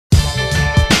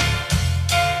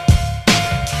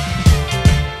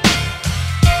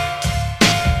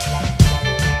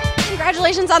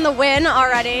congratulations on the win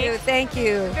already. Thank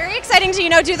you. Very exciting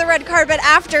to, do the red carpet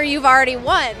after you've already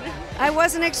won. I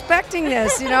wasn't expecting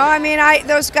this, I mean,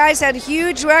 those guys had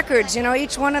huge records,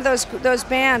 each one of those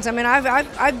bands. I mean,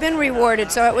 I've been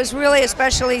rewarded, so it was really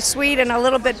especially sweet and a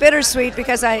little bit bittersweet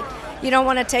because you don't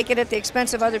want to take it at the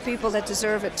expense of other people that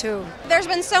deserve it too. There's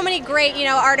been so many great,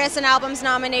 artists and albums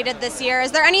nominated this year.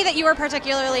 Is there any that you were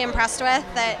particularly impressed with?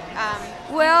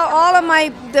 Well, all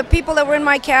of the people that were in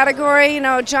my category,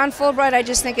 John Fulbright, I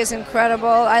just think is incredible.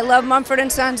 I love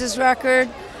Mumford & Sons' record.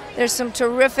 There's some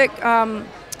terrific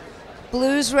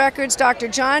blues records. Dr.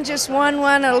 John just won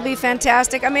one. It'll be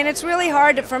fantastic. I mean, it's really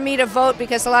hard for me to vote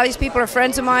because a lot of these people are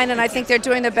friends of mine, and I think they're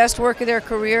doing the best work of their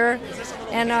career.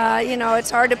 And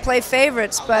it's hard to play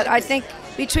favorites, but I think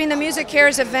between the Music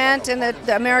Cares event and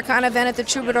the Americana event at the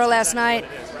Troubadour last night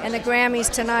and the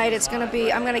Grammys tonight,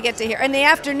 I'm going to get to hear. And the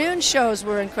afternoon shows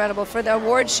were incredible for the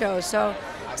award shows. So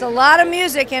it's a lot of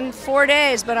music in 4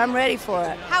 days, but I'm ready for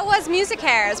it. How was Music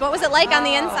Cares? What was it like on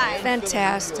the inside?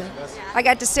 Fantastic. I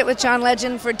got to sit with John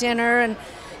Legend for dinner, and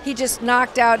he just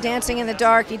knocked out Dancing in the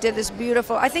Dark. He did this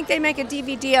beautiful, I think they make a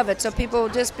DVD of it, so people will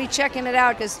just be checking it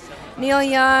out because Neil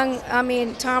Young,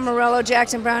 Tom Morello,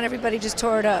 Jackson Browne, everybody just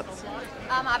tore it up.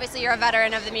 Obviously, you're a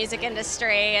veteran of the music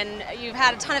industry, and you've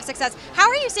had a ton of success. How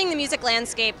are you seeing the music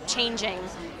landscape changing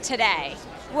today?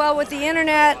 Well, with the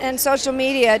internet and social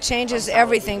media, it changes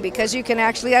everything because you can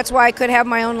that's why I could have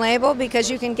my own label, because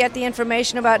you can get the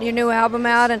information about your new album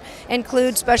out and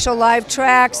include special live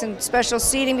tracks and special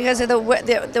seating because of the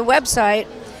website.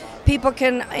 People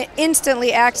can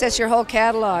instantly access your whole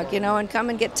catalog, and come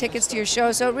and get tickets to your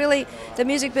show. So really, the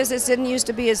music business didn't used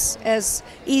to be as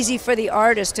easy for the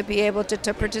artist to be able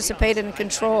to participate and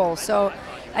control. So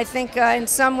I think in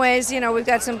some ways, we've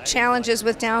got some challenges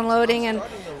with downloading and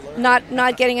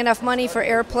not getting enough money for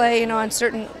airplay, on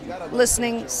certain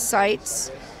listening sites.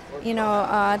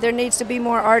 There needs to be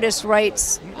more artist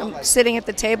rights sitting at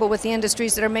the table with the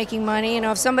industries that are making money.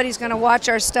 If somebody's going to watch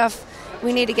our stuff,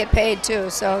 we need to get paid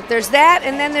too. So there's that,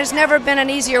 and then there's never been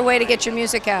an easier way to get your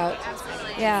music out.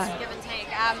 Absolutely. Yeah. Give and take.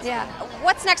 Yeah.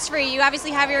 What's next for you? You obviously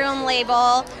have your own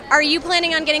label. Are you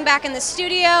planning on getting back in the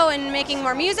studio and making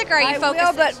more music, or are you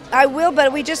focused? I will,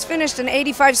 but we just finished an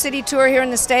 85-city tour here in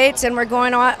the States, and we're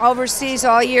going overseas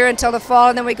all year until the fall,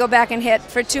 and then we go back and hit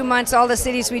for 2 months all the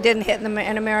cities we didn't hit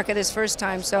in America this first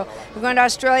time. So we're going to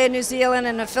Australia, New Zealand,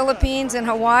 and the Philippines, and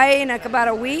Hawaii in about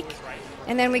a week,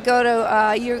 and then we go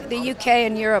to the UK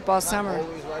and Europe all summer.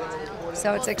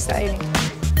 So it's exciting.